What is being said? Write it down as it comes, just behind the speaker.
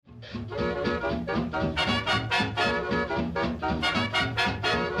Hi,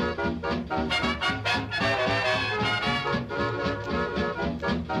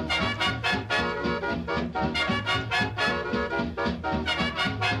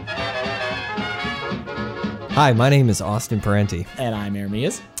 my name is Austin Parenti. And I'm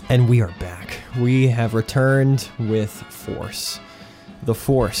Ermias. And we are back. We have returned with force. The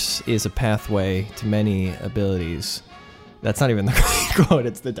force is a pathway to many abilities. That's not even the right quote,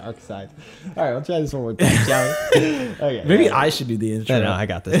 it's the dark side. All right, we'll try this one more time, shall we? Okay, Maybe I should do the intro. No, I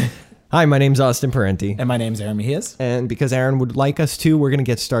got this. Hi, my name's Austin Parenti. And my name's Ermias. And because Aaron would like us to, we're going to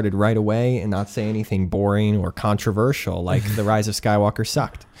get started right away and not say anything boring or controversial like The Rise of Skywalker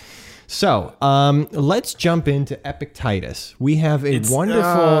sucked. So, let's jump into Epictetus. We have a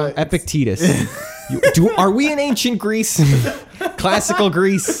wonderful Epictetus. Are we in ancient Greece? Classical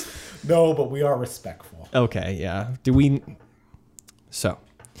Greece? No, but we are respectful. Okay, yeah. So,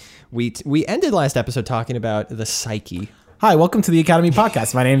 we ended last episode talking about the psyche. Hi, welcome to the Academy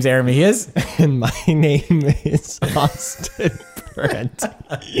Podcast. My name's Ermias. And my name is Austin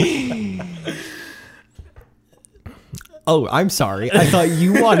Parenti. Oh, I'm sorry. I thought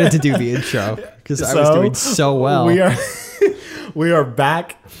you wanted to do the intro because I was doing so well. We are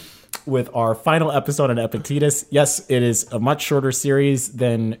back with our final episode on Epictetus. Yes, it is a much shorter series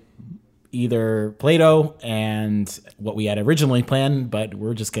than either Plato and what we had originally planned, but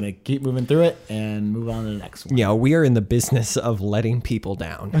we're just going to keep moving through it and move on to the next one. Yeah, we are in the business of letting people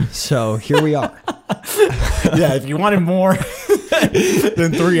down. So here we are. Yeah, if you wanted more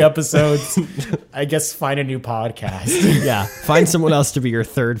than 3 episodes, I guess find a new podcast. Yeah, find someone else to be your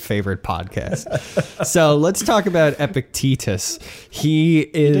third favorite podcast. So let's talk about Epictetus. He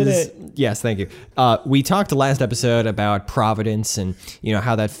is... You did it. Yes, thank you. We talked last episode about providence and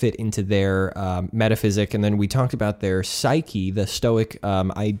how that fit into their metaphysic, and then we talked about their psyche, the Stoic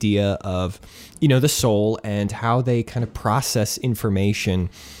idea of the soul and how they kind of process information.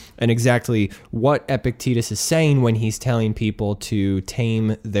 And exactly what Epictetus is saying when he's telling people to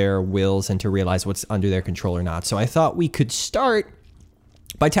tame their wills and to realize what's under their control or not. So I thought we could start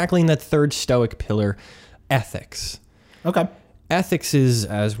by tackling that third Stoic pillar, ethics. Okay. Ethics is,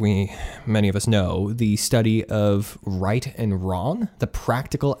 as many of us know, the study of right and wrong, the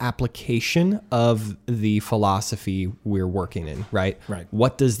practical application of the philosophy we're working in, right? Right.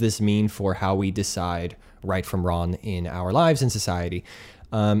 What does this mean for how we decide right from wrong in our lives and society?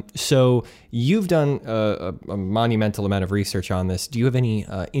 So you've done a monumental amount of research on this. Do you have any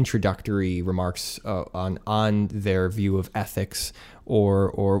introductory remarks on their view of ethics,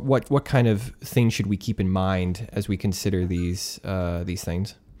 or what kind of things should we keep in mind as we consider these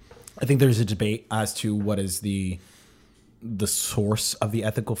things? I think there's a debate as to what is the source of the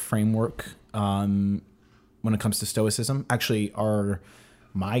ethical framework when it comes to Stoicism. Actually,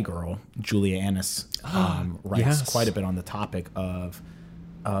 my girl Julia Annis writes yes. quite a bit on the topic of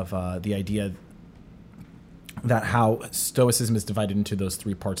the idea that how Stoicism is divided into those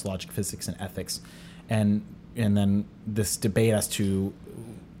 3 parts: logic, physics, and ethics, and then this debate as to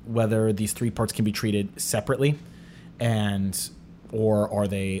whether these 3 parts can be treated separately, or are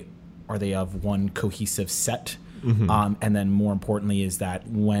they of one cohesive set. Mm-hmm. And then more importantly is that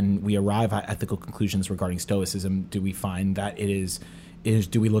when we arrive at ethical conclusions regarding Stoicism, do we find that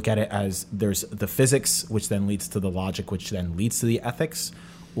do we look at it as there's the physics, which then leads to the logic, which then leads to the ethics?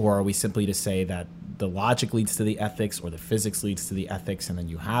 Or are we simply to say that the logic leads to the ethics or the physics leads to the ethics and then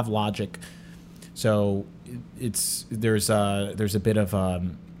you have logic? So there's a bit of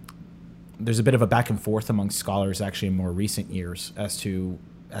a back and forth among scholars actually in more recent years as to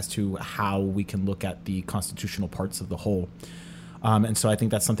how we can look at the constitutional parts of the whole. And so I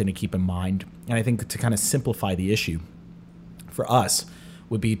think that's something to keep in mind. And I think to kind of simplify the issue for us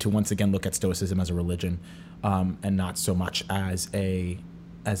would be to once again look at Stoicism as a religion, and not so much as a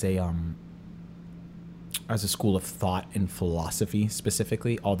school of thought in philosophy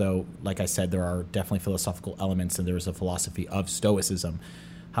specifically. Although, like I said, there are definitely philosophical elements, and there is a philosophy of Stoicism.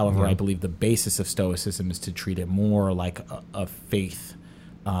 However, I believe the basis of Stoicism is to treat it more like a faith,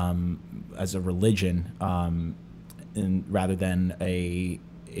 as a religion, rather than a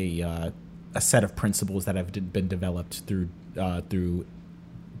set of principles that have been developed through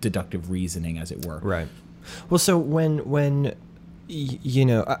deductive reasoning, as it were. Right. Well, so when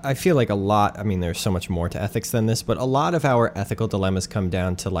I feel like there's so much more to ethics than this, but a lot of our ethical dilemmas come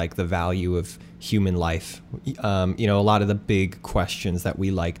down to like the value of human life. A lot of the big questions that we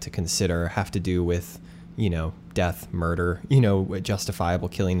like to consider have to do with, death, murder, justifiable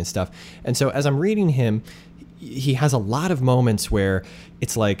killing and stuff. And so as I'm reading him, he has a lot of moments where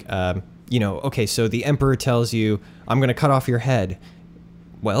it's like, okay, so the emperor tells you, I'm going to cut off your head.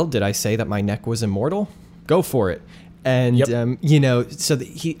 well, did I say that my neck was immortal? Go for it. And, so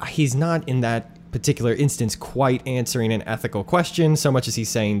he's not in that particular instance quite answering an ethical question so much as he's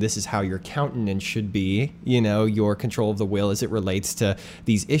saying this is how your countenance should be, your control of the will as it relates to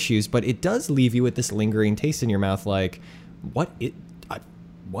these issues. But it does leave you with this lingering taste in your mouth, like, what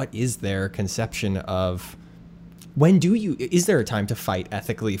is their conception of is there a time to fight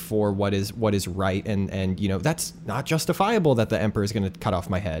ethically for what is right? And that's not justifiable that the emperor is going to cut off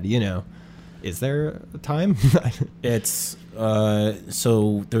my head, Is there a time? It's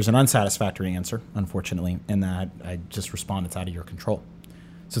so there's an unsatisfactory answer, unfortunately, in that I just respond it's out of your control.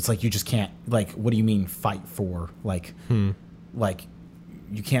 So it's like you just can't, like, what do you mean fight for? Like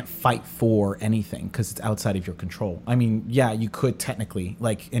you can't fight for anything because it's outside of your control. I mean, yeah, you could technically,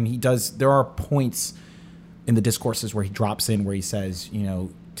 and there are points in the Discourses where he drops in where he says,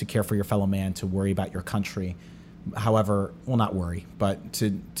 to care for your fellow man, to worry about your country. However, well, not worry, but to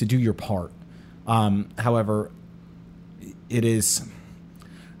do your part. However, it is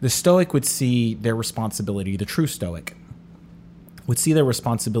the Stoic would see their responsibility, the true Stoic would see their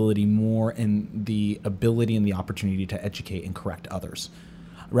responsibility more in the ability and the opportunity to educate and correct others,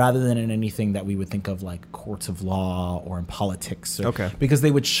 rather than in anything that we would think of like courts of law or in politics. Because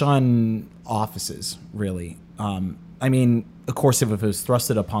they would shun offices, really. I mean, of course, if it was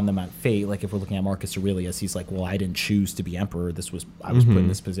thrusted upon them at fate, like if we're looking at Marcus Aurelius, he's like, well, I didn't choose to be emperor. I was put in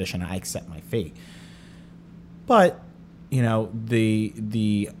this position. I accept my fate. But,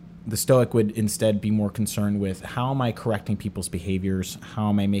 the Stoic would instead be more concerned with how am I correcting people's behaviors? How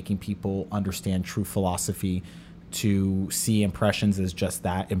am I making people understand true philosophy, to see impressions as just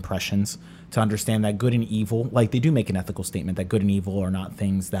that, impressions, to understand that good and evil, like they do make an ethical statement that good and evil are not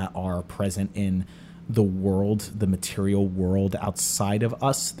things that are present in the world, the material world outside of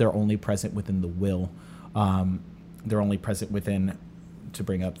us. They're only present within the will. They're only present within, to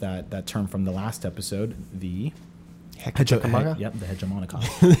bring up that term from the last episode, the hegemonic. Yep, the hegemonicon.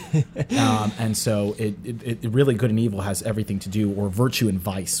 And so it really, good and evil has everything to do, or virtue and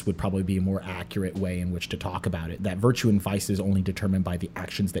vice would probably be a more accurate way in which to talk about it. That virtue and vice is only determined by the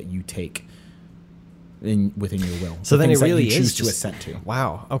actions that you take within your will. So then it really is choose is to assent to.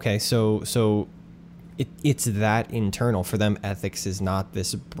 Wow. Okay. So it's that internal for them. Ethics is not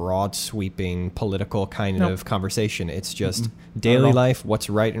this broad sweeping political kind of conversation. It's just daily life. What's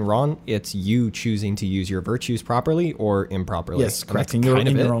right and wrong. It's you choosing to use your virtues properly or improperly. Yes, correct. In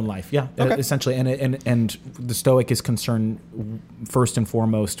your own life. Yeah, essentially. And the Stoic is concerned first and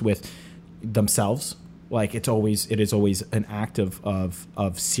foremost with themselves. Like it is always an act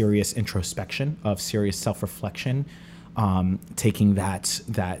of serious introspection, of serious self-reflection. Taking that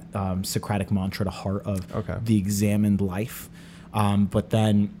Socratic mantra to heart of the examined life, but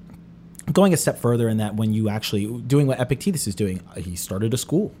then going a step further in that when you actually doing what Epictetus is doing, he started a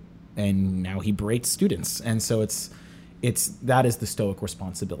school and now he berates students, and so it's that is the Stoic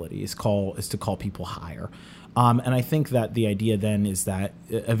responsibility is to call people higher, and I think that the idea then is that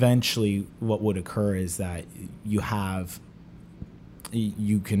eventually what would occur is that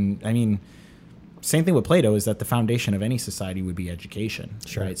same thing with Plato is that the foundation of any society would be education,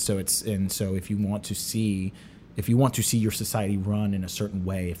 right? So if you want to see your society run in a certain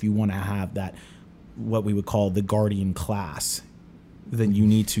way, if you want to have that, what we would call the guardian class, then you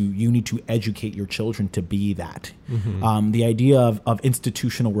need to educate your children to be that. The idea of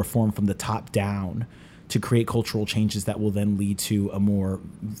institutional reform from the top down to create cultural changes that will then lead to a more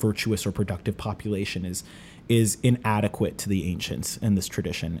virtuous or productive population is inadequate to the ancients in this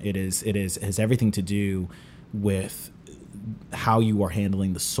tradition. It has everything to do with how you are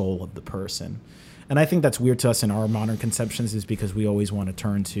handling the soul of the person. And I think that's weird to us in our modern conceptions, is because we always want to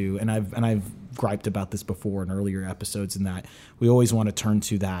turn to, and I've griped about this before in earlier episodes, in that we always want to turn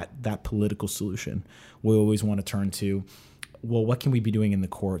to that political solution. We always want to turn to, well, what can we be doing in the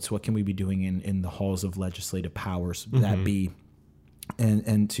courts? What can we be doing in the halls of legislative powers that be,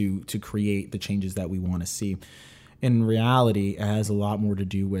 and to create the changes that we want to see. In reality, it has a lot more to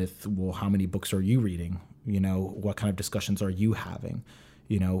do with, well, how many books are you reading? What kind of discussions are you having?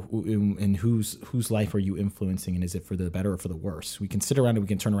 And whose life are you influencing, and is it for the better or for the worse? We can sit around and we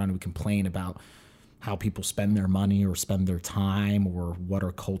can turn around and we complain about how people spend their money or spend their time, or what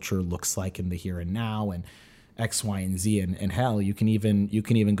our culture looks like in the here and now, and X, Y, and Z, and hell, you can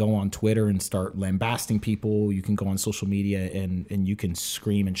even go on Twitter and start lambasting people. You can go on social media and you can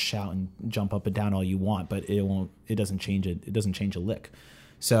scream and shout and jump up and down all you want, but it doesn't change it. It doesn't change a lick.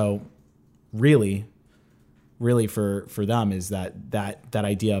 So really for them is that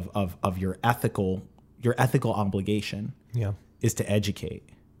idea of your ethical obligation is to educate.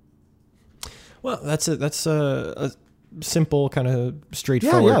 Well, that's a simple, kind of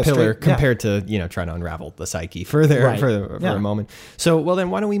straightforward pillar compared to, trying to unravel the psyche further for a moment. So, well, then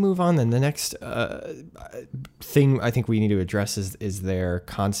why don't we move on then? The next thing I think we need to address is their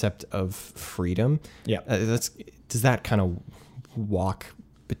concept of freedom. Yeah. Does that kind of walk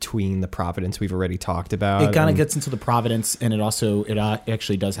between the providence we've already talked about? It kind of gets into the providence, and it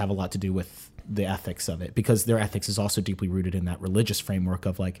actually does have a lot to do with the ethics of it, because their ethics is also deeply rooted in that religious framework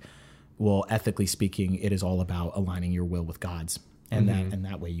of like, well, ethically speaking, it is all about aligning your will with God's, and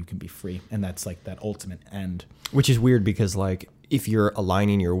that way you can be free, and that's like that ultimate end. Which is weird, because like if you're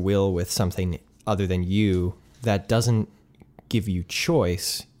aligning your will with something other than you, that doesn't give you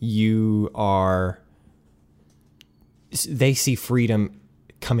choice. They see freedom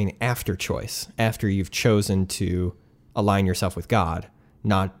coming after choice, after you've chosen to align yourself with God,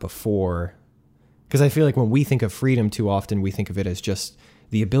 not before. Because I feel like when we think of freedom, too often we think of it as just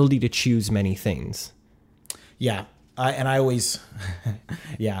the ability to choose many things. Yeah. I always,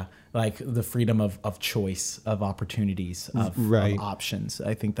 like the freedom of choice, of opportunities, of options.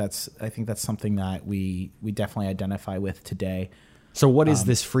 I think that's something that we definitely identify with today. So what is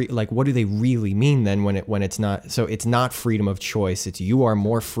this free? Like, what do they really mean then when it's not? So it's not freedom of choice. It's you are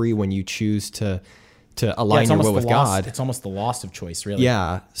more free when you choose to align your will with God. It's almost the loss of choice, really.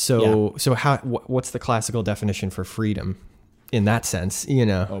 Yeah. So what's the classical definition for freedom in that sense?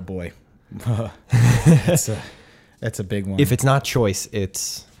 Oh boy, that's a big one. If it's not choice,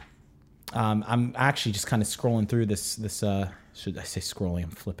 it's. I'm actually just kind of scrolling through this. Should I say scrolling? I'm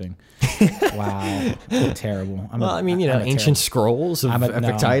flipping. Wow, terrible. Ancient scrolls of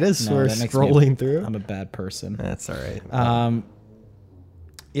Epictetus we're scrolling through. I'm a bad person. That's all right.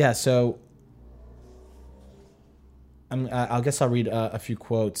 Yeah. So. I guess I'll read a few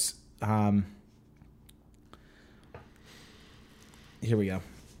quotes. Here we go.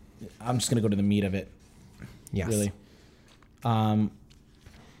 I'm just going to go to the meat of it. Yes. Really.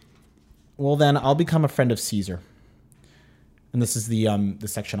 Well, then I'll become a friend of Caesar. And this is the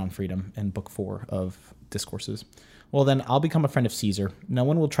section on freedom in Book 4 of Discourses. Well, then I'll become a friend of Caesar. No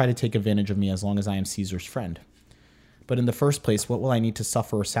one will try to take advantage of me as long as I am Caesar's friend. But in the first place, what will I need to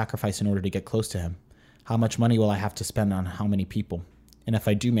suffer or sacrifice in order to get close to him? How much money will I have to spend on how many people? And if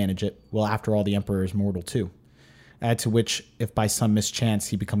I do manage it, well, after all, the emperor is mortal too. Add to which, if by some mischance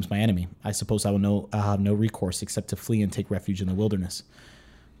he becomes my enemy, I suppose I'll have no recourse except to flee and take refuge in the wilderness.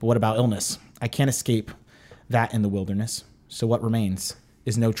 But what about illness? I can't escape that in the wilderness. So what remains?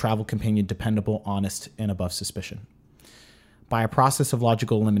 Is no travel companion dependable, honest, and above suspicion? By a process of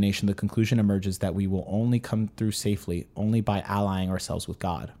logical elimination, the conclusion emerges that we will only come through safely only by allying ourselves with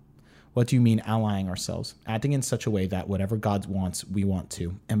God. What do you mean allying ourselves? Acting in such a way that whatever God wants, we want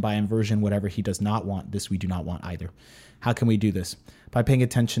to, and by inversion, whatever he does not want, this we do not want either. How can we do this? By paying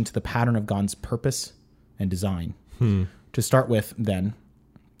attention to the pattern of God's purpose and design. To start with, then,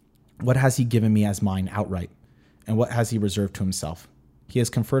 what has he given me as mine outright? And what has he reserved to himself? He has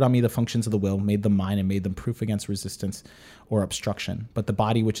conferred on me the functions of the will, made them mine, and made them proof against resistance or obstruction. But the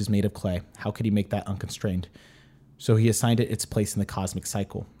body which is made of clay, how could he make that unconstrained? So he assigned it its place in the cosmic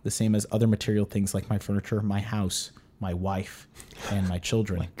cycle, the same as other material things like my furniture, my house, my wife, and my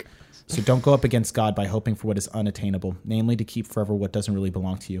children. So don't go up against God by hoping for what is unattainable, namely to keep forever what doesn't really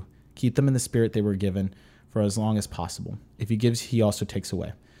belong to you. Keep them in the spirit they were given for as long as possible. If he gives, he also takes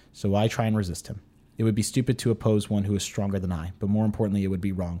away. So I try and resist him. It would be stupid to oppose one who is stronger than I, but more importantly, it would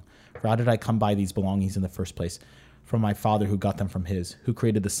be wrong. For how did I come by these belongings in the first place? From my Father who got them from his, who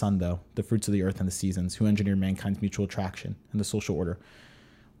created the sun, though, the fruits of the earth and the seasons, who engineered mankind's mutual attraction and the social order.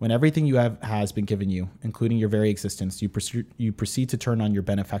 When everything you have has been given you, including your very existence, you proceed to turn on your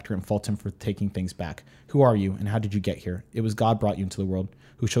benefactor and fault him for taking things back. Who are you, and how did you get here? It was God brought you into the world,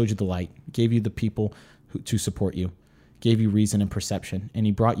 who showed you the light, gave you the people to support you, gave you reason and perception, and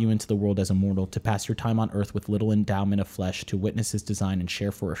he brought you into the world as a mortal to pass your time on earth with little endowment of flesh, to witness his design and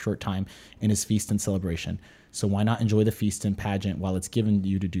share for a short time in his feast and celebration. So why not enjoy the feast and pageant while it's given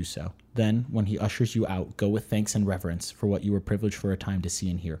you to do so? Then, when he ushers you out, go with thanks and reverence for what you were privileged for a time to see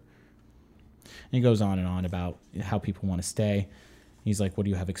and hear. And he goes on and on about how people want to stay. He's like, what do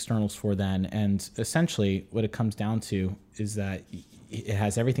you have externals for then? And essentially, what it comes down to is that it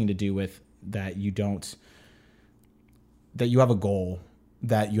has everything to do with that you have a goal,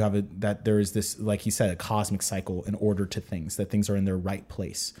 that there is this, like he said, a cosmic cycle in order to things, that things are in their right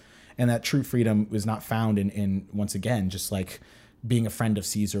place. And that true freedom is not found in once again, just like being a friend of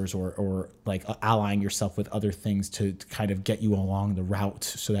Caesar's or like allying yourself with other things to kind of get you along the route.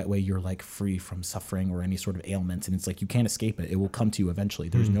 So that way you're like free from suffering or any sort of ailments. And it's like, you can't escape it. It will come to you eventually.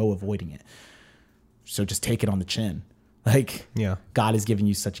 There's no avoiding it. So just take it on the chin. Like, Yeah. God has given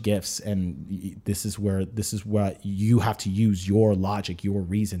you such gifts, and this is what you have to use your logic, your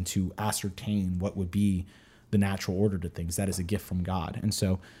reason to ascertain what would be the natural order to things. That is a gift from God. And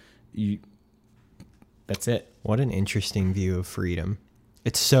so that's it. What an interesting view of freedom.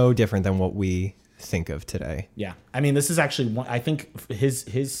 It's so different than what we think of today. Yeah. I mean, this is actually one, I think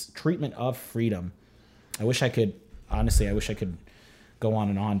his treatment of freedom, I wish I could go on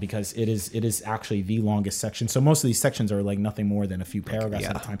and on, because it is actually the longest section. So most of these sections are like nothing more than a few paragraphs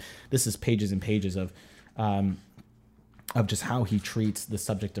at a time. This is pages and pages of just how he treats the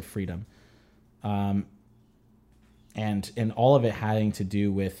subject of freedom. And all of it having to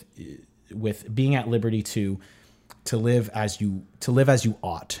do with being at liberty to live as you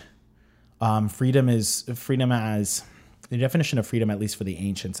ought. Freedom as the definition of freedom, at least for the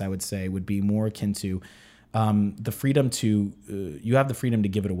ancients, I would say, would be more akin to the freedom to you have the freedom to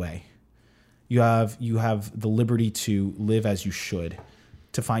give it away. You have the liberty to live as you should,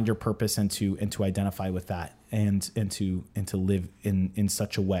 to find your purpose and to identify with that, and to live in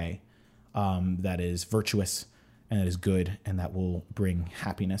such a way that is virtuous and that is good and that will bring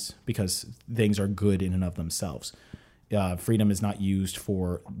happiness, because things are good in and of themselves. Freedom is not used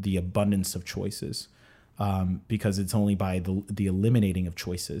for the abundance of choices, because it's only by the eliminating of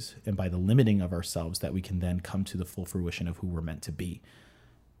choices and by the limiting of ourselves that we can then come to the full fruition of who we're meant to be.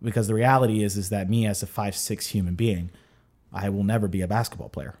 Because the reality is that me, as a 5'6" human being, I will never be a basketball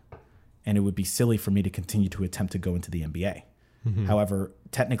player, and it would be silly for me to continue to attempt to go into the NBA. Mm-hmm. However,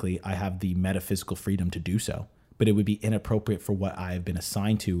 technically, I have the metaphysical freedom to do so, but it would be inappropriate for what I have been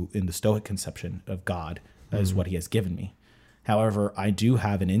assigned to in the Stoic conception of God as what he has given me. However, I do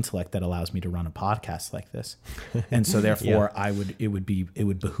have an intellect that allows me to run a podcast like this. And so therefore it would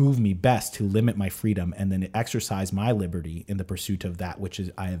behoove me best to limit my freedom and then exercise my liberty in the pursuit of that which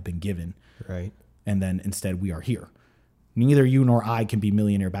I have been given. Right. And then instead we are here. Neither you nor I can be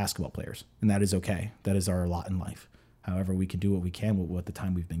millionaire basketball players, and that is okay. That is our lot in life. However, we can do what we can with the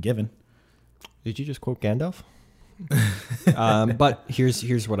time we've been given. Did you just quote Gandalf? But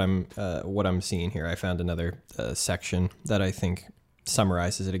here's what I'm seeing here. I found another section that I think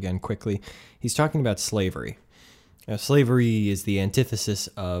summarizes it again quickly. He's talking about slavery. Now, slavery is the antithesis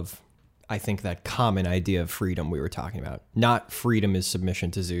of, I think, that common idea of freedom we were talking about. Not freedom is submission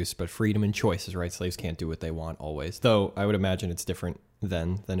to Zeus, but freedom in choices, right? Slaves can't do what they want always. Though I would imagine it's different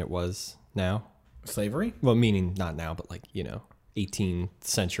then than it was now. Slavery? Well, meaning not now, but 18th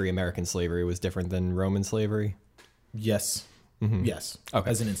century American slavery was different than Roman slavery. Yes. Mm-hmm. Yes. Okay.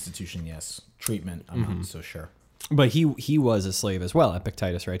 As an institution, yes. Treatment, I'm not so sure. But he was a slave as well,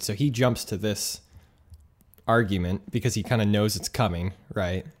 Epictetus, right? So he jumps to this argument because he kind of knows it's coming,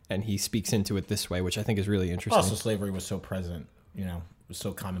 right? And he speaks into it this way, which I think is really interesting. Also, slavery was so present, was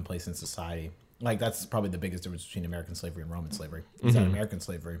so commonplace in society. Like, that's probably the biggest difference between American slavery and Roman slavery. Is that American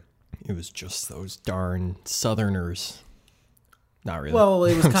slavery, it was just those darn Southerners. Not really. Well,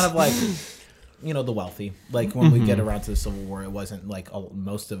 it was kind of like... the wealthy. Like when we get around to the Civil War, it wasn't like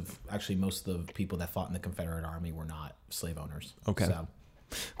most of the people that fought in the Confederate Army were not slave owners. Okay. So.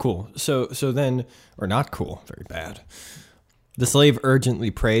 Cool. So then, or not cool, very bad. The slave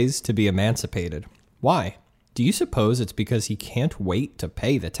urgently prays to be emancipated. Why? Do you suppose it's because he can't wait to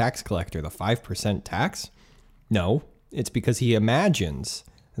pay the tax collector the 5% tax? No, it's because he imagines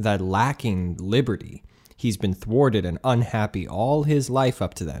that lacking liberty, he's been thwarted and unhappy all his life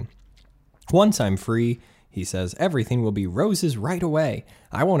up to then. Once I'm free, he says, everything will be roses right away.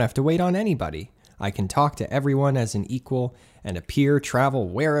 I won't have to wait on anybody. I can talk to everyone as an equal and appear, travel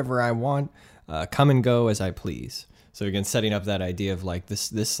wherever I want, come and go as I please. So again, setting up that idea of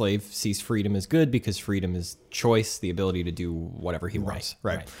this slave sees freedom as good because freedom is choice, the ability to do whatever he wants.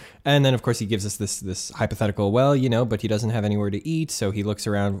 Right. And then, of course, he gives us this hypothetical, but he doesn't have anywhere to eat. So he looks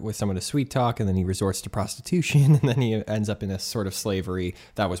around with someone to sweet talk, and then he resorts to prostitution, and then he ends up in a sort of slavery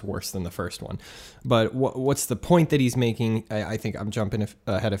that was worse than the first one. But what's the point that he's making? I think I'm jumping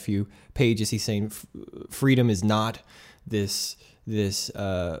ahead a few pages. He's saying freedom is not this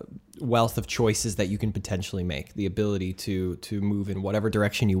wealth of choices that you can potentially make, the ability to move in whatever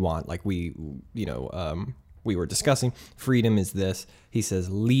direction you want. Like we were discussing, freedom is this. He says,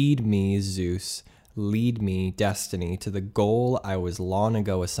 lead me, Zeus, lead me, destiny, to the goal I was long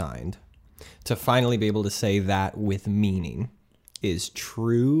ago assigned. To finally be able to say that with meaning is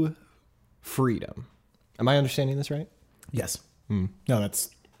true freedom. Am I understanding this right? Yes. No, that's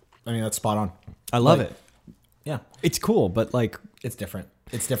spot on. I love it. Yeah. It's cool, but it's different.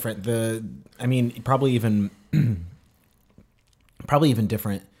 It's different. Probably even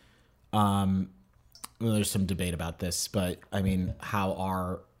different well, there's some debate about this, but I mean,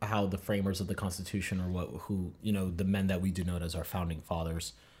 how the framers of the Constitution, or who the men that we denote as our founding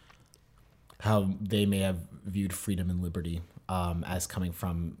fathers, how they may have viewed freedom and liberty as coming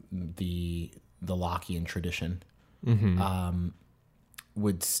from the Lockean tradition,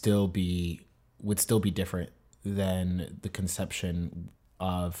 would still be different than the conception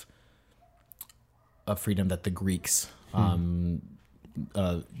of freedom that the Greeks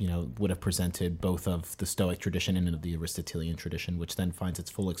would have presented, both of the Stoic tradition and of the Aristotelian tradition, which then finds its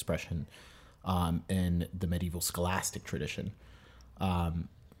full expression in the medieval scholastic tradition.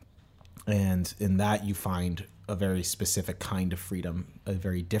 And in that you find a very specific kind of freedom, a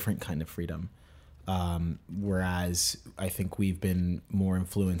very different kind of freedom. Whereas I think we've been more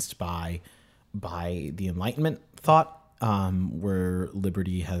influenced by the Enlightenment thought, where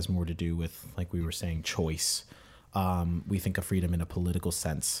liberty has more to do with, like we were saying, choice. We think of freedom in a political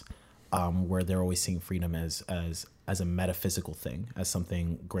sense, where they're always seeing freedom as a metaphysical thing, as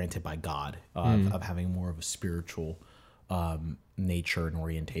something granted by God, of having more of a spiritual nature and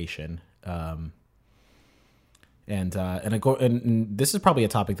orientation. And this is probably a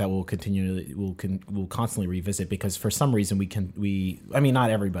topic that we'll constantly revisit, because for some reason not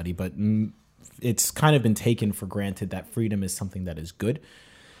everybody, but it's kind of been taken for granted that freedom is something that is good.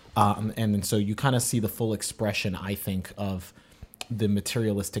 And so you kind of see the full expression, I think, of the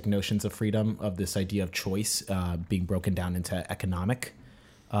materialistic notions of freedom, of this idea of choice, being broken down into economic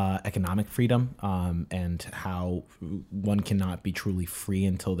freedom, and how one cannot be truly free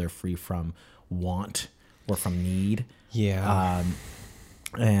until they're free from want or from need. Yeah.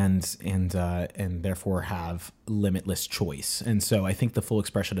 And therefore have limitless choice. And so I think the full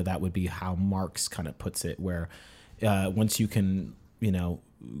expression of that would be how Marx kind of puts it, where once you can,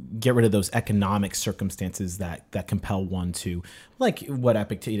 get rid of those economic circumstances that compel one to, like what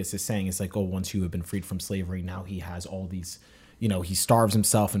Epictetus is saying, is like, oh, once you have been freed from slavery, now he has all these, he starves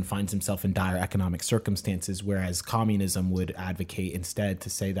himself and finds himself in dire economic circumstances, whereas communism would advocate instead to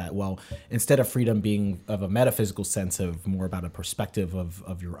say that, well, instead of freedom being of a metaphysical sense, of more about a perspective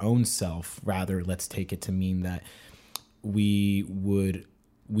of your own self, rather let's take it to mean that we would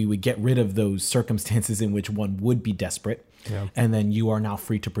get rid of those circumstances in which one would be desperate. Yeah. And then you are now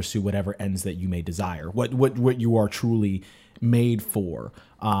free to pursue whatever ends that you may desire, what you are truly made for,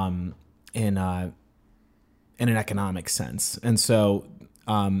 in an economic sense. And so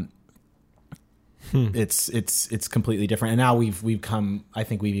it's completely different. And now we've come, I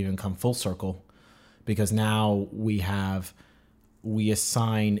think we've even come full circle, because now we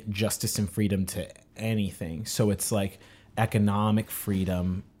assign justice and freedom to anything. So it's like economic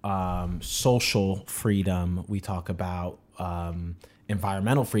freedom, social freedom. We talk about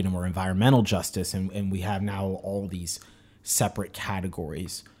environmental freedom or environmental justice, and we have now all these separate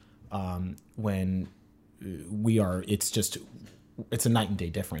categories, when it's a night and day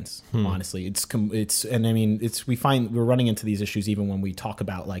difference. Honestly, we're running into these issues even when we talk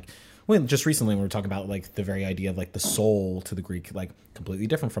about, like, just recently we were talking about, like, the very idea of, like, the soul to the Greek, like, completely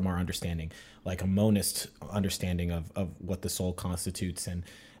different from our understanding, like a monist understanding of what the soul constitutes, and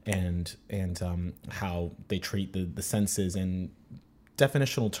how they treat the senses in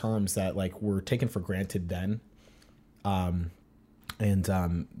definitional terms that, like, were taken for granted then, are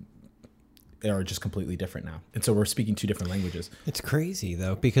just completely different now. And so we're speaking two different languages. It's crazy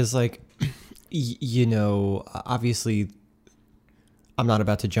though, because, like, obviously I'm not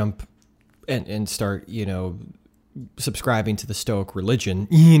about to jump and start, subscribing to the Stoic religion,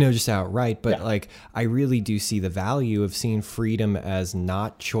 just outright. But like, I really do see the value of seeing freedom as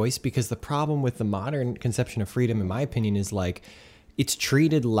not choice, because the problem with the modern conception of freedom, in my opinion, is like, it's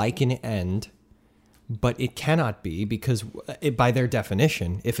treated like an end, but it cannot be, because by their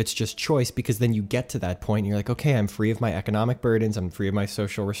definition, if it's just choice, because then you get to that point and you're like, okay, I'm free of my economic burdens, I'm free of my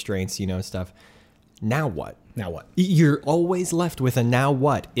social restraints, stuff. Now what? You're always left with a now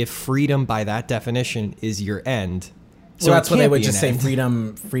what, if freedom by that definition is your end. So that's what they would just say.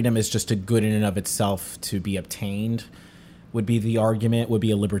 Freedom is just a good in and of itself to be obtained, would be the argument, would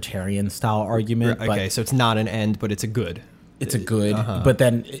be a libertarian style argument. Okay, so it's not an end, but it's a good. It's a good, but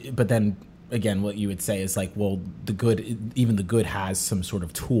then again, what you would say is like, well, the good has some sort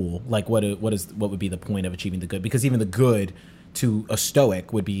of tool. Like, what would be the point of achieving the good? Because even the good to a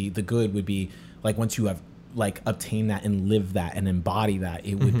Stoic would be like, once you have, like, obtained that and live that and embody that,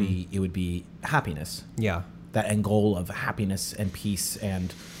 it would be happiness. Yeah. That end goal of happiness and peace,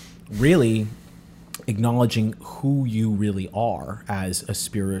 and really acknowledging who you really are as a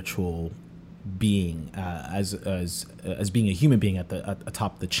spiritual being, as being a human being at the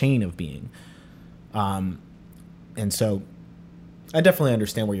top of the chain of being. And so I definitely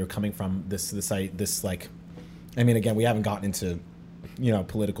understand where you're coming from. This like, I mean, again, we haven't gotten into,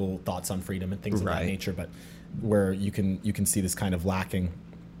 political thoughts on freedom and things of that nature, but where you can see this kind of lacking.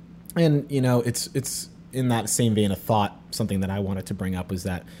 And, it's in that same vein of thought, something that I wanted to bring up was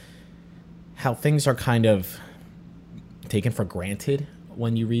that how things are kind of taken for granted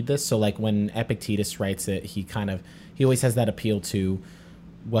when you read this. So like when Epictetus writes it, he always has that appeal to,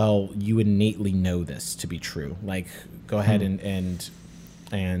 well, you innately know this to be true. Like, go ahead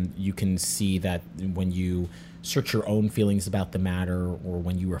and you can see that when you search your own feelings about the matter, or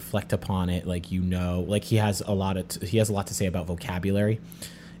when you reflect upon it, like, like he has a lot to say about vocabulary.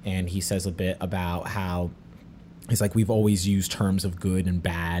 And he says a bit about how it's like we've always used terms of good and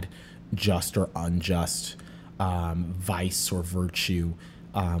bad, just or unjust, vice or virtue,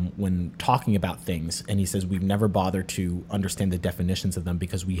 when talking about things. And he says we've never bothered to understand the definitions of them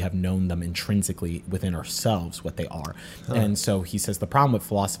because we have known them intrinsically within ourselves what they are. And so he says the problem with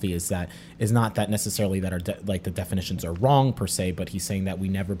philosophy is not that necessarily that the definitions are wrong per se, but he's saying that we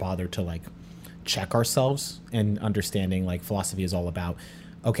never bother to like check ourselves and understanding, like, philosophy is all about,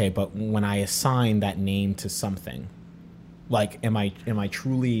 okay, but when I assign that name to something, like, am I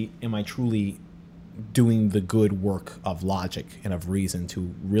truly doing the good work of logic and of reason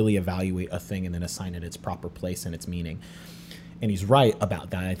to really evaluate a thing and then assign it its proper place and its meaning? And he's right about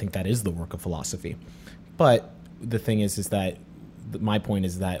that. I think that is the work of philosophy. But the thing is that my point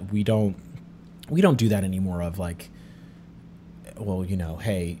is that we don't do that anymore of like, well,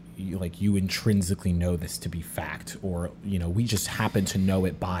 hey, you intrinsically know this to be fact, or, we just happen to know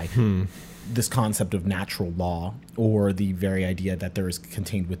it by this concept of natural law, or the very idea that there is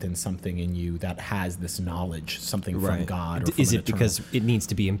contained within something in you that has this knowledge, something from God. Or from is it because it needs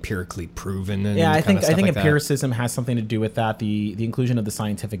to be empirically proven? And I think like empiricism has something to do with that. The inclusion of the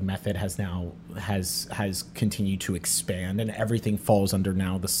scientific method has continued to expand, and everything falls under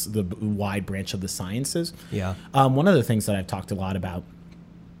now the wide branch of the sciences. Yeah. One of the things that I've talked a lot about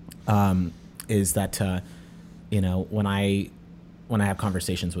is that when I have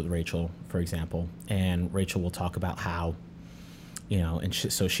conversations with Rachel, for example, and Rachel will talk about how,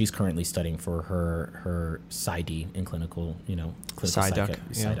 so she's currently studying for her PsyD in clinical Psyduck.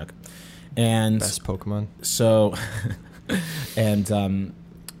 Psyduck. And best Pokemon. So, and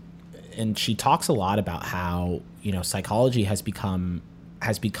she talks a lot about how, psychology has become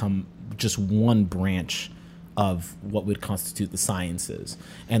just one branch of what would constitute the sciences,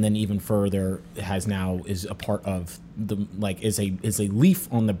 and then even further is a part of is a leaf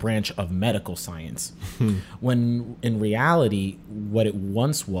on the branch of medical science. When in reality, what it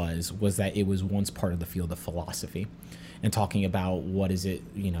once was that it was once part of the field of philosophy, and talking about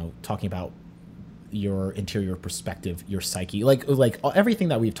talking about your interior perspective, your psyche, like everything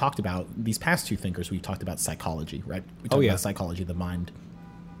that we've talked about. These past two thinkers, we've talked about psychology, right? We talked about psychology of the mind.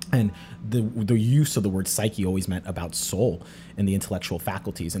 And the use of the word psyche always meant about soul and the intellectual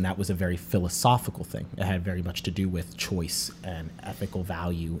faculties, and that was a very philosophical thing. It had very much to do with choice and ethical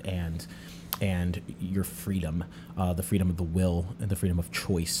value and your freedom, the freedom of the will and the freedom of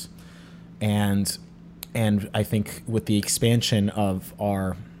choice. And I think with the expansion of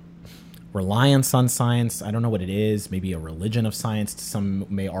our reliance on science, I don't know what it is, maybe a religion of science, some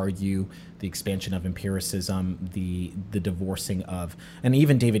may argue, the expansion of empiricism, the divorcing of, and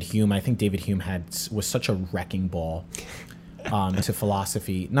even David Hume. I think David Hume was such a wrecking ball to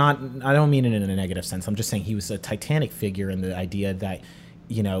philosophy. I don't mean it in a negative sense. I'm just saying he was a titanic figure in the idea that,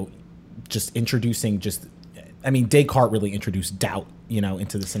 just introducing Descartes really introduced doubt,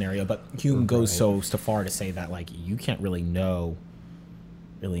 into the scenario, but Hume goes so far to say that, like, you can't really know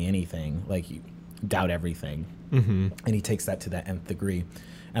really anything, like, you doubt everything. And he takes that to the nth degree.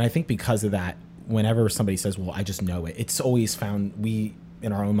 And I think because of that, whenever somebody says, well, I just know it, it's always found, we,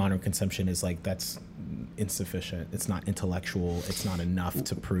 in our own modern consumption, is like, that's insufficient. It's not intellectual. It's not enough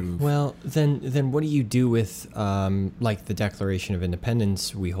to prove. Well, then what do you do with, like, the Declaration of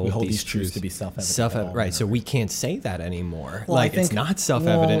Independence? We hold these truths to be self-evident. Right, so we can't say that anymore. Well, it's not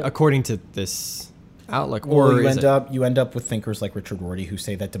self-evident, according to this outlook. Or you end up with thinkers like Richard Rorty, who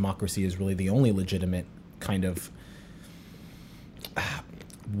say that democracy is really the only legitimate kind of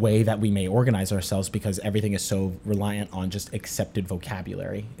way that we may organize ourselves, because everything is so reliant on just accepted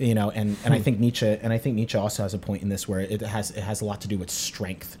vocabulary, and I think Nietzsche also has a point in this where it has a lot to do with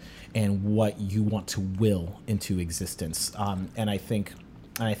strength and what you want to will into existence, and I think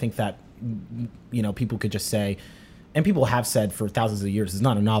that people could just say, and people have said for thousands of years, it's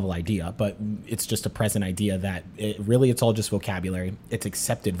not a novel idea, but it's just a present idea that it's all just vocabulary. It's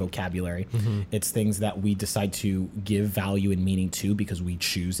accepted vocabulary. It's things that we decide to give value and meaning to because we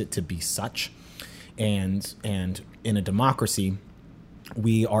choose it to be such. And in a democracy,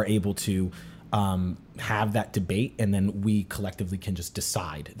 we are able to have that debate, and then we collectively can just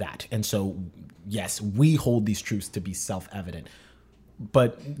decide that. And so, yes, we hold these truths to be self-evident,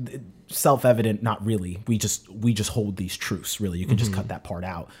 but self-evident, not really. We just hold these truths. Really, you can just cut that part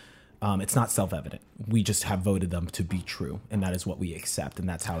out. It's not self-evident. We just have voted them to be true, and that is what we accept, and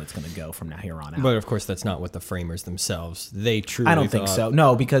that's how it's going to go from now here on out. But of course, that's not what the framers themselves. They truly. I don't think so.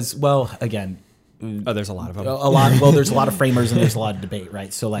 No, because again. Oh, there's a lot of them. There's a lot of framers and there's a lot of debate,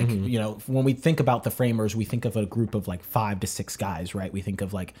 right? So like, when we think about the framers, we think of a group of like 5 to 6 guys, right? We think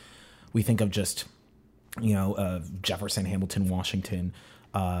of just, Jefferson, Hamilton, Washington,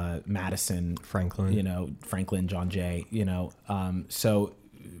 Madison, Franklin, John Jay,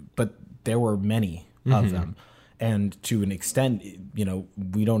 but there were many of them. And to an extent,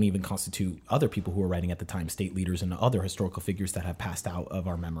 we don't even constitute other people who were writing at the time, state leaders and other historical figures that have passed out of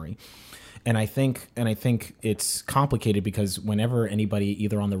our memory. And I think it's complicated because whenever anybody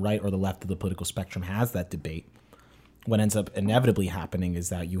either on the right or the left of the political spectrum has that debate, what ends up inevitably happening is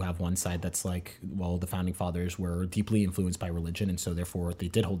that you have one side that's like, well, the founding fathers were deeply influenced by religion, and so therefore they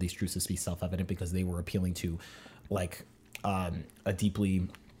did hold these truths to be self-evident because they were appealing to like a deeply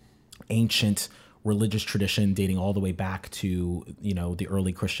ancient religious tradition dating all the way back to the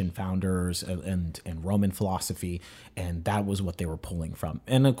early Christian founders and Roman philosophy, and that was what they were pulling from.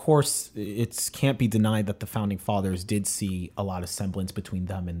 And of course, it can't be denied that the founding fathers did see a lot of semblance between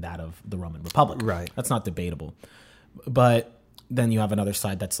them and that of the Roman Republic. Right, that's not debatable. But then you have another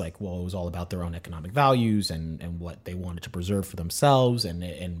side that's like, well, it was all about their own economic values and what they wanted to preserve for themselves,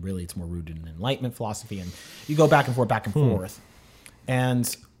 and really it's more rooted in Enlightenment philosophy, and you go back and forth.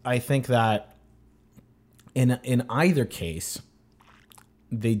 And I think that in either case,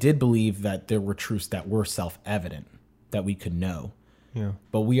 they did believe that there were truths that were self-evident that we could know. Yeah.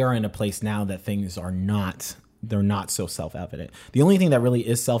 But we are in a place now that things are not. They're not so self-evident. The only thing that really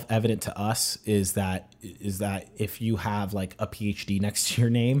is self-evident to us is that if you have like a PhD next to your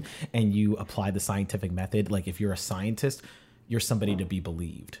name and you apply the scientific method, like if you're a scientist, you're somebody to be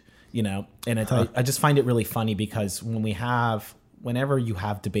believed. And I just find it really funny because whenever you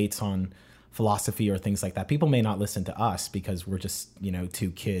have debates on philosophy or things like that, people may not listen to us because we're just,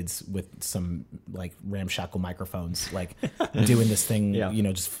 2 kids with some like ramshackle microphones, like doing this thing,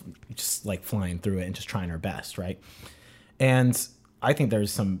 just like flying through it and just trying our best. Right. And I think there's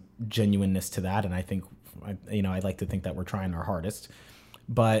some genuineness to that. And I think, I'd like to think that we're trying our hardest,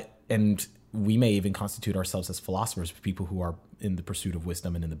 and we may even constitute ourselves as philosophers, people who are in the pursuit of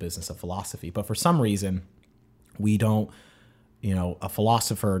wisdom and in the business of philosophy. But for some reason, we don't, a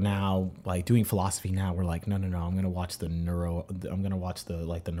philosopher now, like doing philosophy now, we're like, no, I'm going to watch the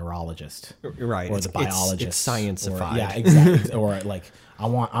neurologist, right? Or the biologist. It's science-ified. Yeah, exactly. Or like, I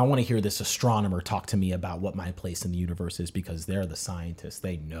want to hear this astronomer talk to me about what my place in the universe is because they're the scientists,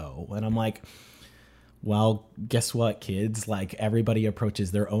 they know. And I'm like, well, guess what, kids? Like everybody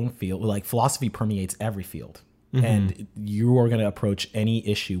approaches their own field. Like philosophy permeates every field. And you are going to approach any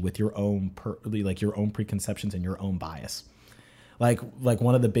issue with your own preconceptions and your own bias. Like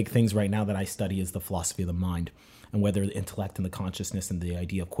one of the big things right now that I study is the philosophy of the mind, and whether the intellect and the consciousness and the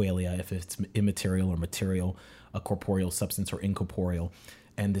idea of qualia, if it's immaterial or material, a corporeal substance or incorporeal,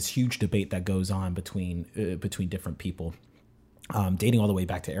 and this huge debate that goes on between different people, dating all the way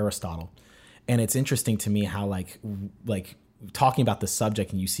back to Aristotle. And it's interesting to me how like talking about the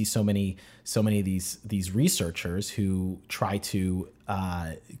subject, and you see so many of these researchers who try to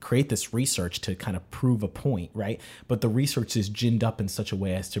create this research to kind of prove a point, right? But the research is ginned up in such a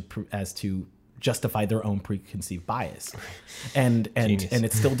way as to justify their own preconceived bias, and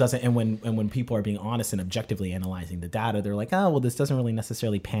it still doesn't. And when people are being honest and objectively analyzing the data, they're like, oh well, this doesn't really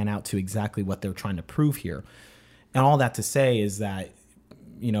necessarily pan out to exactly what they're trying to prove here. And all that to say is that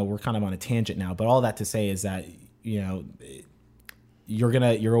we're kind of on a tangent now, but all that to say is that you're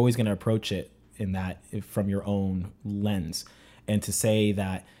always gonna approach it in that from your own lens. And to say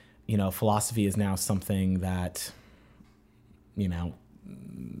that, philosophy is now something that,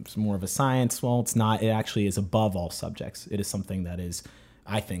 it's more of a science. Well, it's not. It actually is above all subjects. It is something that is,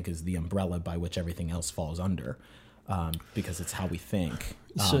 I think, is the umbrella by which everything else falls under, because it's how we think.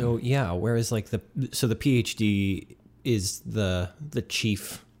 So yeah, whereas like the PhD is the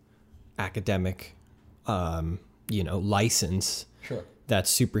chief academic, license. Sure. That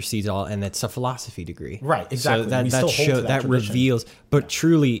supersedes all, and that's a philosophy degree. Right, exactly. So that reveals, but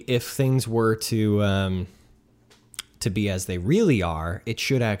truly, if things were to be as they really are, it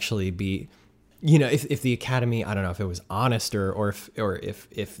should actually be, if the academy, I don't know if it was honest or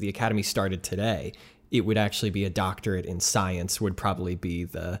if the academy started today, it would actually be a doctorate in science would probably be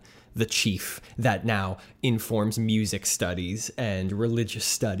the the chief that now informs music studies and religious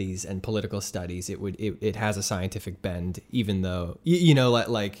studies and political studies. It has a scientific bend, even though, you know,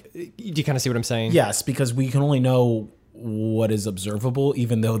 like, do you kind of see what I'm saying? Yes, because we can only know what is observable,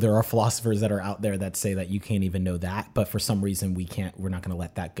 even though there are philosophers that are out there that say that you can't even know that. But for some reason, we're not going to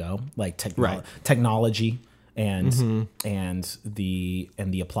let that go. Like technology and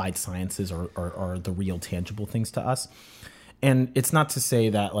the applied sciences are the real tangible things to us. And it's not to say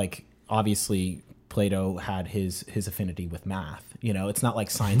that, like, obviously Plato had his affinity with math. You know, it's not like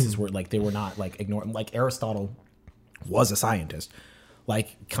sciences were like, they were not like ignored. Like Aristotle was a scientist,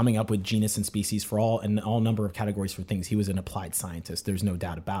 like coming up with genus and species for all number of categories for things. He was an applied scientist. There's no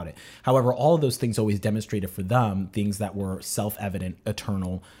doubt about it. However, all of those things always demonstrated for them things that were self-evident,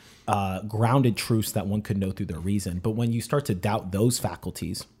 eternal, grounded truths that one could know through their reason. But when you start to doubt those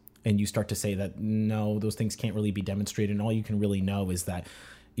faculties, and you start to say that, no, those things can't really be demonstrated, and all you can really know is that,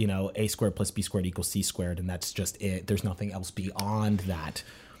 you know, a squared plus b squared equals c squared, and that's just it. There's nothing else beyond that.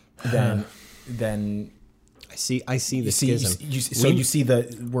 Then I see the schism. You see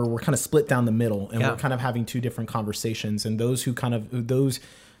we're kind of split down the middle, and we're kind of having two different conversations. And those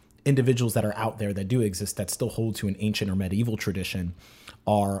individuals that are out there that do exist, that still hold to an ancient or medieval tradition,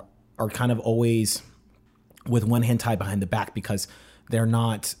 are kind of always with one hand tied behind the back, because they're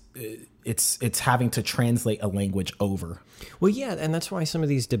not. It's having to translate a language over. Well, yeah, and that's why some of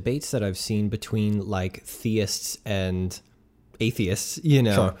these debates that I've seen between like theists and atheists, you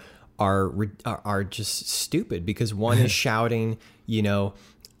know, are just stupid, because one is shouting, you know,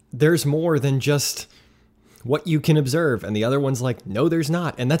 there's more than just what you can observe, and the other one's like, no, there's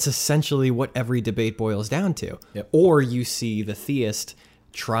not. And that's essentially what every debate boils down to. Yep. Or you see the theist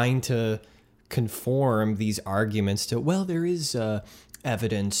trying to conform these arguments to, well, there is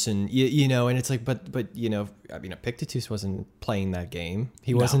evidence, and you know, and it's like, but you know, I mean, Epictetus wasn't playing that game.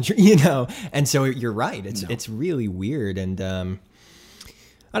 He wasn't, you know, and so you're right. It's really weird, and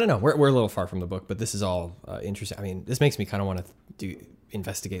I don't know. We're a little far from the book, but this is all interesting. I mean, this makes me kind of want to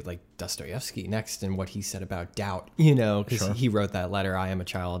investigate like Dostoevsky next and what he said about doubt. You know, because he wrote that letter. I am a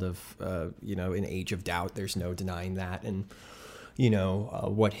child of you know, an age of doubt. There's no denying that, and you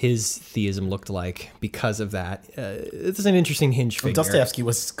know, what his theism looked like because of that. It's an interesting hinge figure. Dostoevsky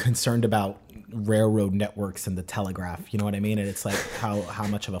was concerned about railroad networks and the telegraph. You know what I mean? And it's like how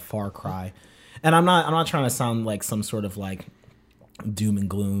much of a far cry. And I'm not trying to sound like some sort of like doom and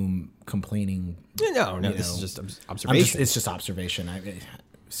gloom complaining. No, this is just observation. It's just observation.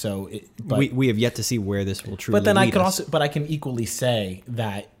 We have yet to see where this will truly. But then lead us. I can equally say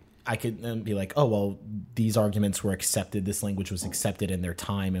that I could be like, oh, well, these arguments were accepted. This language was accepted in their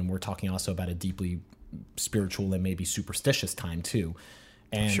time. And we're talking also about a deeply spiritual and maybe superstitious time too.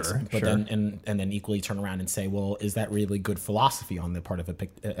 And, then equally turn around and say, well, is that really good philosophy on the part of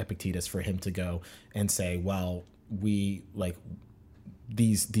Epictetus for him to go and say, well, we like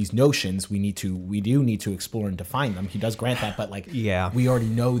these notions, we do need to explore and define them. He does grant that, but like, we already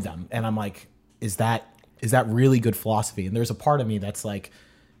know them. And I'm like, is that really good philosophy? And there's a part of me that's like,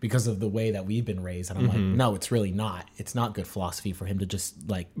 because of the way that we've been raised. And I'm like, no, it's really not. It's not good philosophy for him to just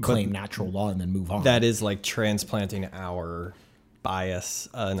like claim natural law and then move on. That is like transplanting our bias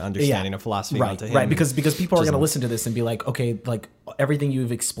and understanding of philosophy onto him. Right, because people are going to listen to this and be like, okay, like everything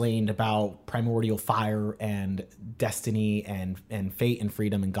you've explained about primordial fire and destiny and fate and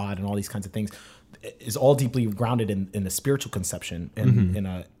freedom and God and all these kinds of things is all deeply grounded in the spiritual conception and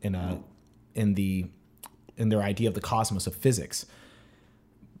in their idea of the cosmos of physics.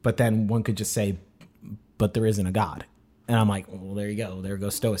 But then one could just say, but there isn't a God. And I'm like, well, there you go. There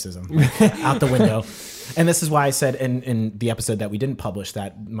goes Stoicism out the window. And this is why I said in the episode that we didn't publish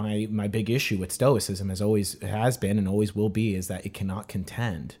that my big issue with Stoicism has been and always will be is that it cannot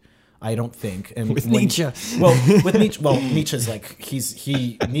contend. I don't think. And with Nietzsche. Nietzsche's like,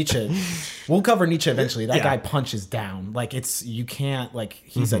 Nietzsche, we'll cover Nietzsche eventually. That guy punches down. Like you can't, like,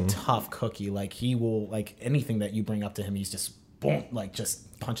 he's a tough cookie. Like he will, like anything that you bring up to him, he's just, boom, like just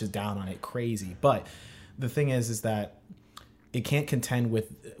punches down on it crazy. But the thing is that it can't contend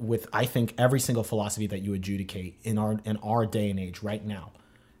with I think every single philosophy that you adjudicate in our day and age right now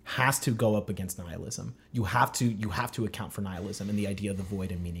has to go up against nihilism. You have to account for nihilism and the idea of the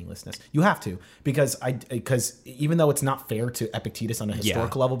void and meaninglessness. You have to, because even though it's not fair to Epictetus on a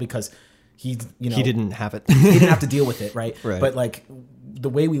historical level, because he didn't have it. He didn't have to deal with it, right? But like the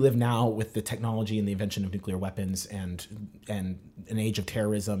way we live now with the technology and the invention of nuclear weapons and an age of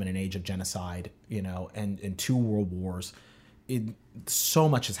terrorism and an age of genocide, you know, and 2 world wars, so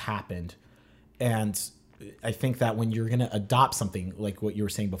much has happened. And I think that when you're going to adopt something like what you were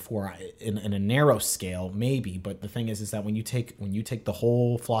saying before in a narrow scale, maybe, but the thing is that when you take the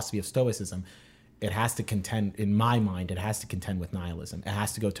whole philosophy of Stoicism, it has to contend, in my mind, it has to contend with nihilism. It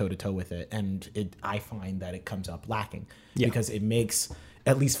has to go toe to toe with it. And I find that it comes up lacking because it makes,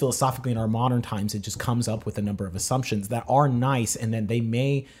 at least philosophically in our modern times, it just comes up with a number of assumptions that are nice. And then they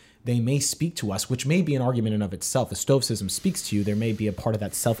may speak to us, which may be an argument in of itself. If Stoicism speaks to you, there may be a part of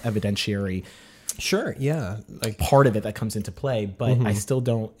that self-evidentiary Sure. Yeah. like part of it that comes into play, but I still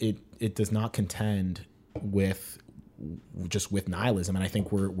don't. It does not contend with nihilism, and I think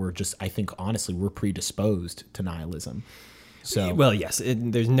I think honestly we're predisposed to nihilism. So well, yes,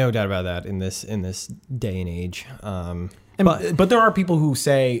 there's no doubt about that in this day and age. But there are people who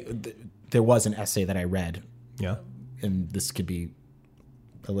say there was an essay that I read. Yeah. And this could be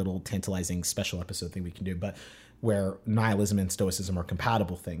a little tantalizing special episode thing we can do, but where nihilism and Stoicism are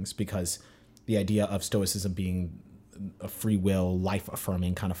compatible things, because the idea of Stoicism being a free will,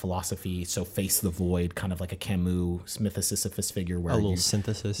 life-affirming kind of philosophy, so face the void, kind of like a Camus mythicists figure, where a little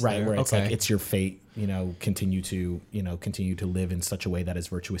synthesis, right? there. Where it's like it's your fate, continue to live in such a way that is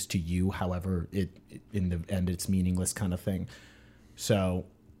virtuous to you. However, it in the end it's meaningless, kind of thing. So,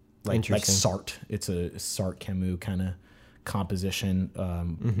 like Sartre, it's a Sartre Camus kind of composition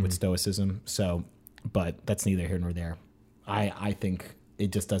with Stoicism. So, but that's neither here nor there. I think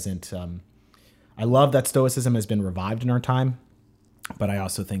it just doesn't. I love that Stoicism has been revived in our time, but I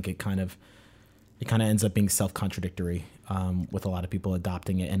also think it kind of ends up being self-contradictory with a lot of people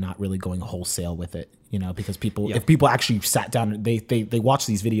adopting it and not really going wholesale with it, because if people actually sat down, they watch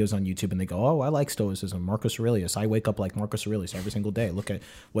these videos on YouTube and they go, oh, I like Stoicism, Marcus Aurelius. I wake up like Marcus Aurelius every single day. Look at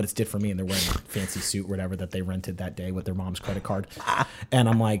what it's did for me. And they're wearing a fancy suit, whatever, that they rented that day with their mom's credit card. And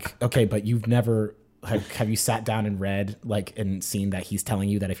I'm like, okay, but you've never... Have you sat down and read and seen that he's telling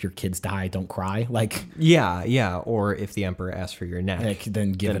you that if your kids die, don't cry? Yeah. Or if the emperor asks for your neck,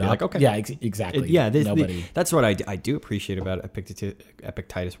 then give it up. Like, okay. Yeah, exactly. That's what I do appreciate about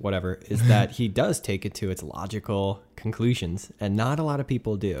Epictetus, whatever, is that he does take it to its logical conclusions, and not a lot of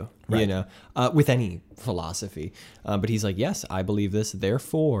people do. Right. With any philosophy. But he's like, yes, I believe this,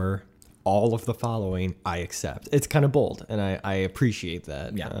 therefore all of the following I accept. It's kind of bold, and I appreciate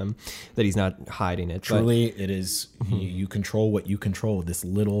that. Yeah. That he's not hiding it. Truly, it is. You control what you control. This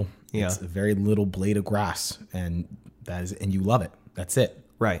little, it's a very little blade of grass, and and you love it. That's it.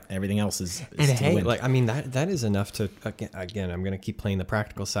 Right. Everything else is and hey, that is enough to again. I'm going to keep playing the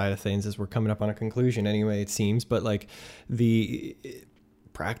practical side of things as we're coming up on a conclusion. Anyway, it seems, but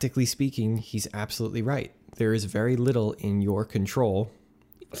practically speaking, he's absolutely right. There is very little in your control.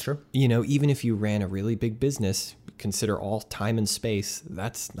 Sure. Even if you ran a really big business, consider all time and space,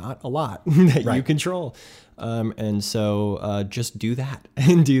 that's not a lot that you control. And so just do that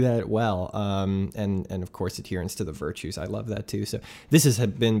and do that well. And of course, adherence to the virtues. I love that too. So this has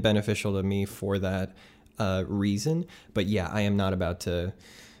been beneficial to me for that reason. But yeah, I am not about to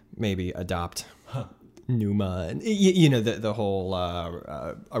maybe adopt Numa and the whole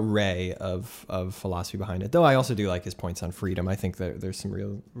array of philosophy behind it. Though I also do like his points on freedom. I think that there's some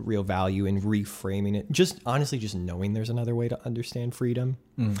real value in reframing it. Just honestly, just knowing there's another way to understand freedom,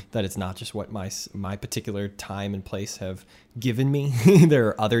 that it's not just what my particular time and place have given me. There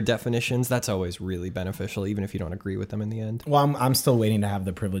are other definitions. That's always really beneficial, even if you don't agree with them in the end. Well, I'm still waiting to have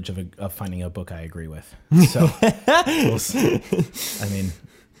the privilege of finding a book I agree with. So we'll see. I mean,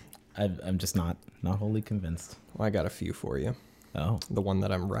 I'm just not wholly convinced. Well, I got a few for you. Oh, the one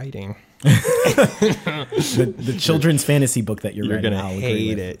that I'm writing. the children's fantasy book that you're writing. You're gonna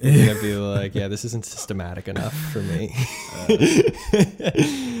hate it. You're gonna be like, yeah, this isn't systematic enough for me.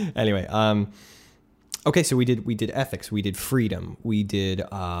 Anyway, okay, so we did ethics, we did freedom, we did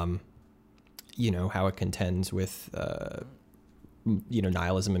how it contends with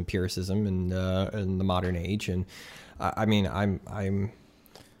nihilism, empiricism, and in the modern age, and I mean, I'm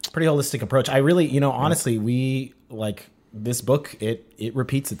pretty holistic approach. I really, honestly, we this book, it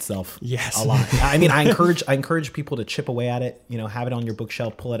repeats itself a lot. I mean, I encourage people to chip away at it, have it on your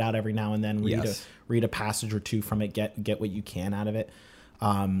bookshelf, pull it out every now and then, read a passage or two from it, get what you can out of it.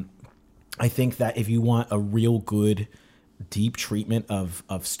 I think that if you want a real good, deep treatment of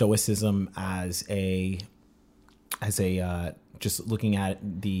Stoicism as a just looking at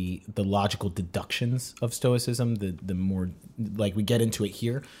the logical deductions of Stoicism, the more we get into it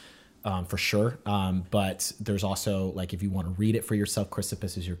here, for sure. But there's also if you want to read it for yourself,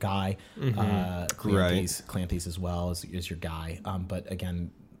 Chrysippus is your guy. Cleanthes as well is your guy. But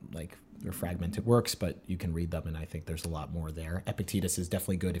again, they're fragmented works, but you can read them, and I think there's a lot more there. Epictetus is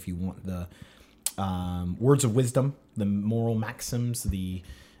definitely good if you want the words of wisdom, the moral maxims, the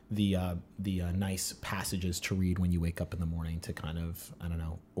nice passages to read when you wake up in the morning to kind of, I don't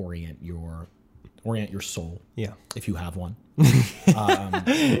know, orient your soul, Yeah. if you have one,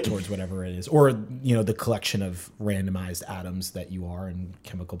 towards whatever it is, or the collection of randomized atoms that you are and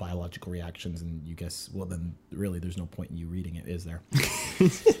chemical biological reactions, and you guess, well, then really there's no point in you reading it, is there?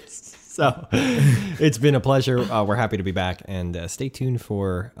 So it's been a pleasure. We're happy to be back, and stay tuned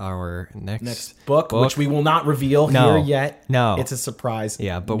for our next book, which we will not reveal here yet. No, it's a surprise.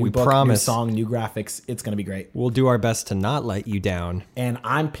 Yeah, but new we book, promise. New song, new graphics. It's going to be great. We'll do our best to not let you down. And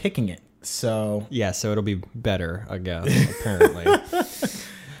I'm picking it. So yeah, so it'll be better, I guess, apparently.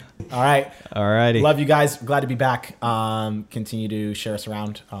 All right. Alrighty. Love you guys. Glad to be back. Continue to share us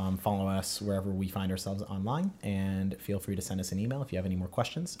around. Follow us wherever we find ourselves online. And feel free to send us an email if you have any more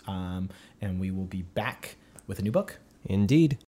questions. And we will be back with a new book. Indeed.